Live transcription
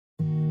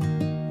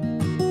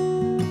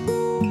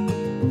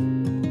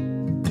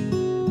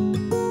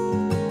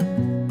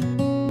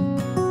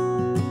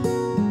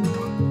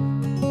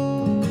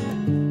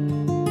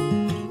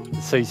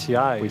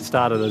CCA. We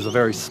started as a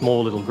very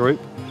small little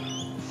group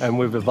and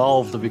we've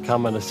evolved to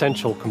become an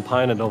essential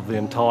component of the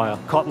entire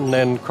cotton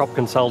and crop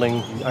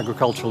consulting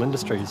agricultural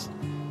industries.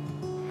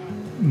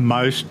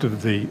 Most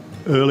of the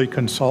early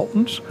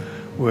consultants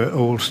were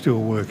all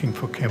still working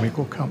for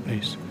chemical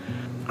companies.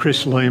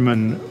 Chris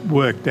Lehman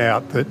worked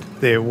out that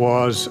there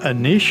was a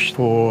niche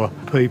for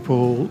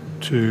people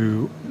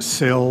to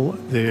sell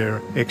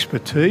their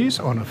expertise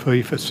on a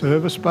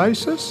fee-for-service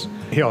basis.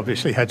 He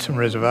obviously had some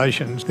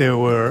reservations. There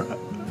were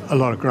a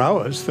lot of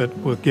growers that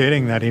were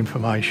getting that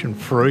information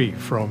free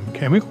from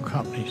chemical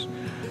companies.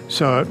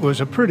 So it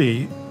was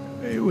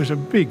a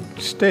big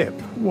step.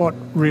 What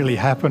really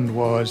happened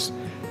was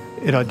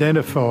it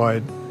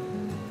identified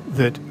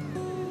that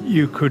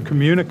you could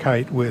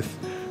communicate with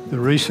the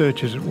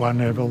researchers at one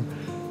level,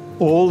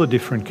 all the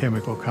different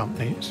chemical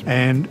companies,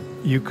 and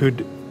you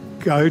could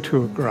go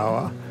to a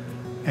grower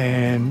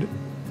and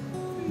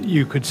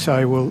you could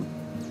say, well,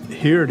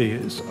 here it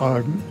is,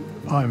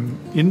 I'm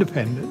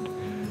independent,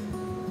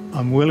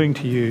 I'm willing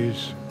to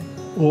use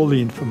all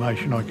the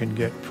information I can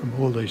get from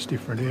all these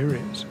different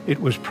areas.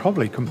 It was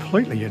probably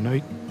completely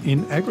unique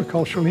in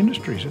agricultural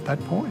industries at that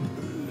point.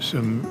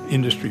 Some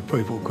industry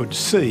people could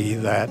see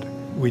that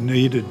we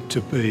needed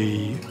to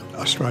be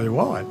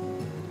Australia-wide,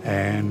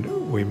 and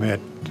we met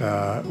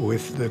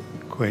with the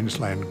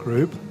Queensland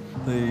group.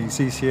 The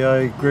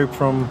CCA group,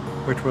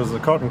 which was the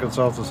Cotton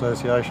Consultants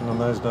Association in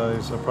those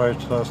days,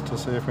 approached us to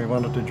see if we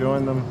wanted to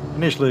join them.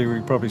 Initially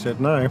we probably said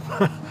no,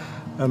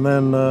 and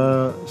then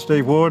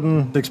Steve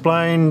Warden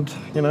explained,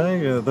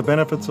 the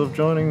benefits of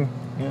joining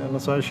an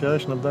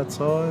association of that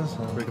size.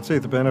 We could see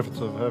the benefits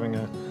of having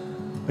a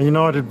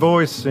united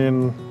voice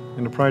in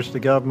approach to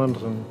government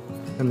and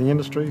in the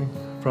industry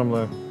from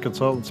the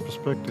consultants'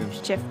 perspectives.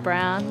 Jeff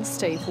Brown,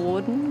 Steve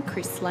Warden,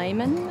 Chris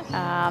Lehman,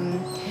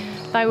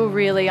 they were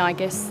really, I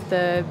guess,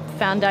 the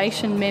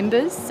foundation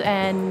members,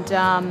 and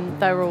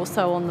they were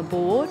also on the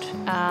board.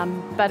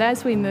 But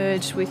as we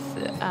merged with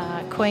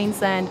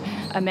Queensland,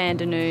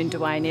 Amanda Noon,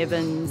 Dwayne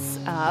Evans,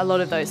 a lot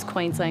of those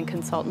Queensland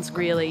consultants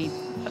really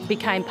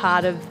became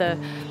part of the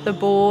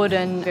board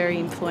and very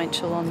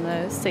influential on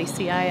the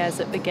CCA as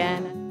it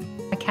began.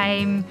 I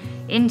came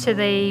into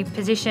the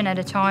position at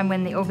a time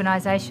when the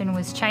organisation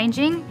was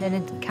changing. It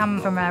had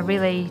come from a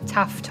really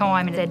tough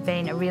time. It had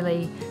been a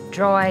really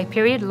dry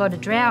period, a lot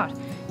of drought,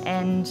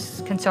 and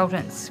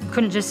consultants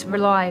couldn't just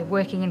rely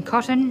working in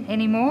cotton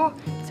anymore.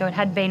 So it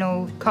had been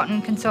all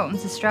Cotton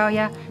Consultants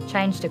Australia,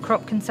 changed to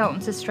Crop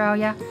Consultants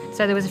Australia.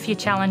 So there was a few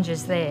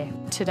challenges there.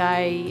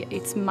 Today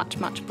it's much,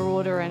 much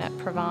broader, and it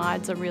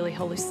provides a really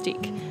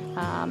holistic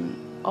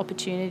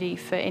opportunity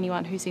for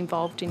anyone who's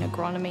involved in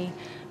agronomy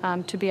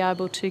to be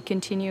able to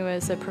continue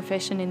as a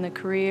profession in the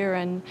career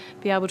and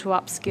be able to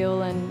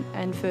upskill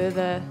and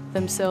further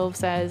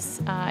themselves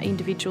as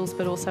individuals,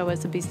 but also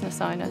as a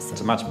business owners.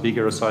 It's a much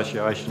bigger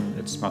association.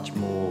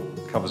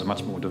 Covers a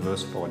much more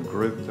diversified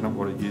group than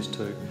what it used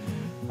to,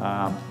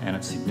 and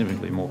it's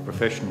significantly more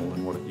professional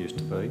than what it used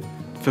to be.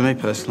 For me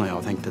personally,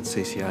 I think that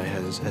CCA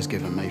has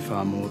given me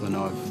far more than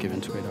I've given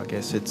to it. I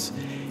guess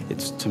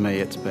to me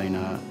it's been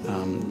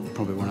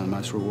probably one of the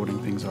most rewarding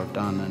things I've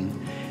done, and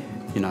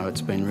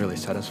it's been really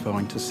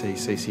satisfying to see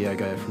CCA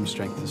go from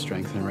strength to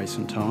strength in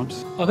recent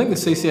times. I think the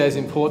CCA is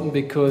important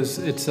because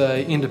it's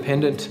an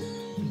independent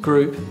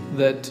group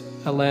that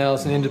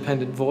allows an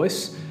independent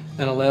voice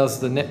and allows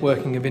the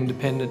networking of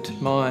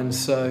independent minds.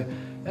 So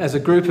as a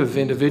group of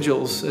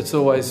individuals, it's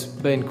always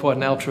been quite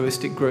an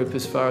altruistic group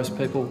as far as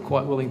people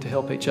quite willing to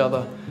help each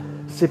other.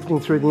 Sifting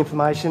through the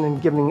information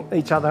and giving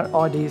each other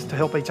ideas to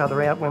help each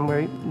other out when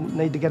we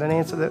need to get an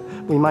answer that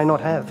we may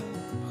not have.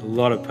 A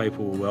lot of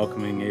people were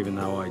welcoming, even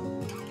though I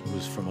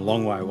was from a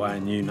long way away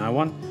and knew no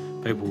one.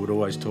 People would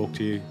always talk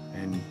to you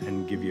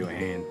and give you a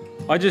hand.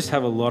 I just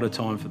have a lot of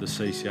time for the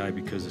CCA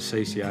because the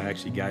CCA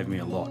actually gave me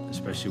a lot,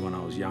 especially when I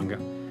was younger.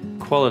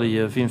 Quality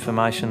of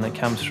information that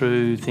comes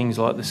through things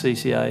like the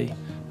CCA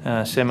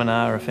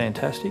seminar are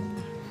fantastic.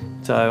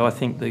 So I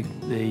think the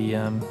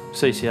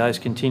CCA's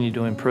continue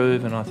to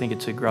improve, and I think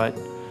it's a great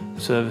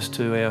service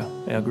to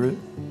our group.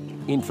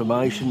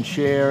 Information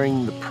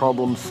sharing, the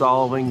problem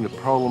solving, the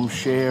problem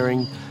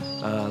sharing,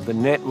 the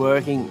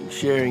networking,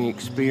 sharing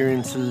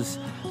experiences,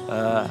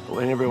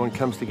 when everyone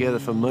comes together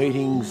for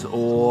meetings,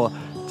 or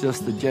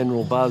just the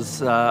general buzz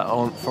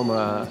from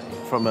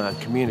a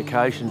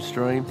communication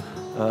stream,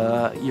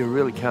 you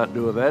really can't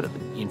do without it.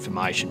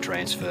 Information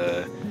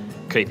transfer,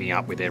 keeping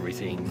up with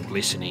everything,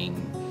 listening,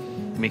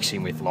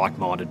 mixing with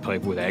like-minded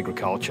people with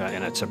agriculture,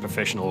 and it's a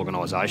professional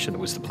organisation that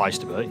was the place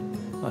to be.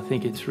 I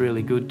think it's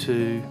really good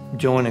to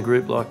join a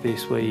group like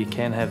this where you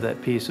can have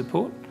that peer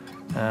support.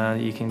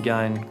 You can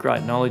gain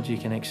great knowledge, you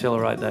can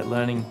accelerate that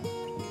learning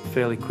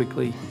fairly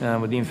quickly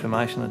with the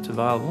information that's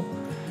available.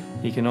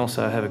 You can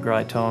also have a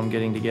great time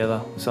getting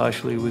together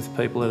socially with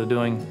people that are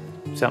doing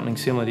something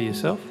similar to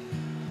yourself.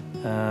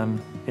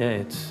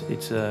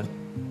 It's a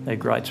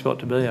great spot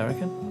to be, I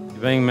reckon.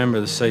 Being a member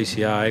of the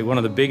CCA, one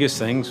of the biggest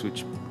things,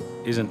 which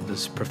isn't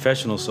this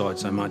professional side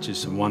so much, is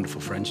some wonderful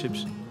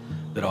friendships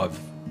that I've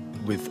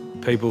with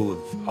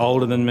people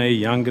older than me,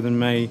 younger than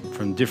me,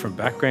 from different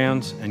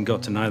backgrounds, and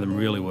got to know them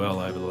really well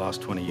over the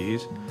last 20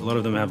 years. A lot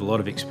of them have a lot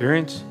of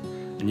experience,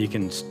 and you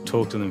can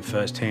talk to them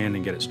firsthand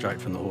and get it straight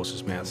from the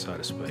horse's mouth, so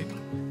to speak.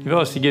 If I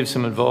was to give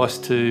some advice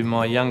to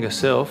my younger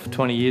self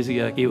 20 years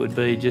ago, it would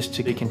be just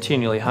to be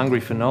continually hungry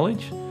for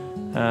knowledge,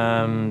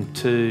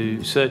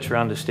 to search for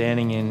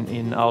understanding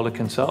in older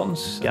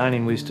consultants,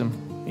 gaining wisdom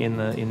in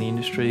the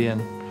industry,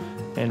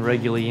 and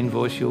regularly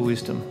invoice your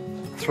wisdom.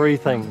 3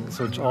 things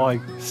which I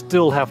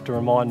still have to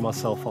remind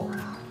myself of.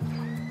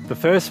 The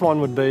first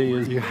one would be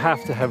you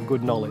have to have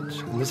good knowledge,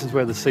 and this is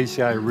where the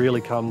CCA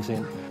really comes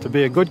in. To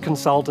be a good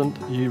consultant,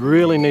 you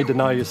really need to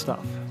know your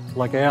stuff.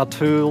 Like our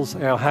tools,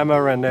 our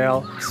hammer and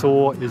our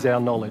saw is our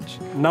knowledge.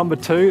 Number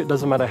 2, it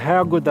doesn't matter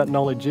how good that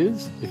knowledge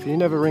is, if you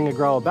never ring a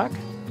grower back,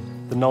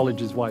 the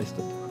knowledge is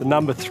wasted. The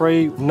number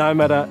 3, no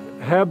matter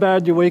how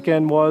bad your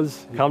weekend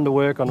was, come to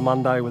work on a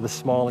Monday with a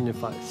smile on your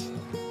face.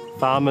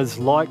 Farmers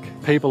like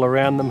people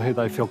around them who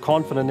they feel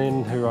confident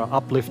in, who are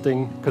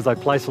uplifting, because they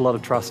place a lot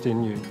of trust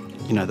in you.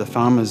 You know, the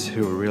farmers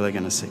who are really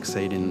going to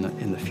succeed in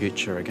the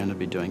future are going to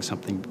be doing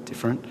something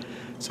different.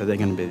 So they're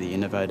going to be the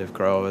innovative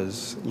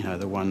growers, you know,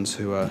 the ones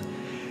who are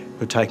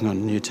taking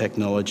on new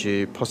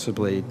technology,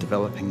 possibly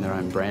developing their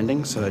own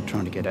branding, so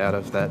trying to get out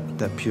of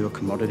that pure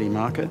commodity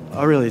market.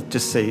 I really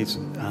just see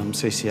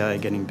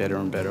CCA getting better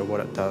and better at what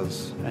it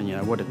does, and you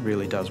know, what it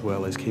really does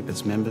well is keep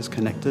its members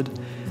connected,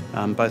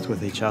 both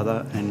with each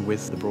other and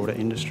with the broader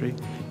industry.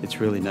 It's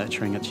really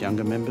nurturing its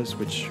younger members,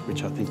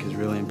 which I think is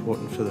really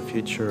important for the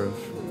future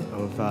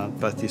of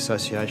both the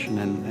association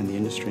and the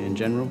industry in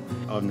general.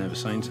 I've never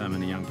seen so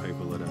many young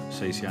people at a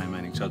CCA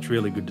meeting, so it's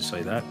really good to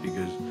see that,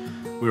 because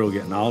we're all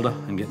getting older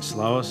and getting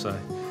slower, so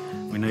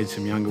we need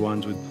some younger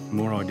ones with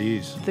more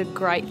ideas. The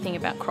great thing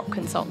about Crop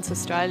Consultants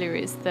Australia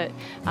is that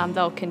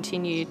they'll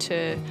continue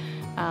to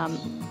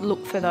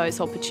look for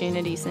those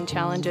opportunities and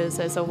challenges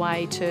as a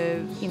way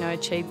to, you know,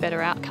 achieve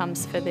better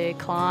outcomes for their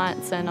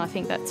clients, and I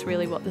think that's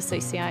really what the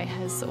CCA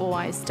has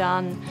always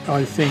done.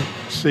 I think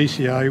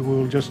CCA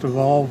will just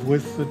evolve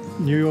with the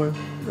newer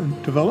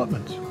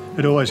developments.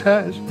 It always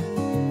has.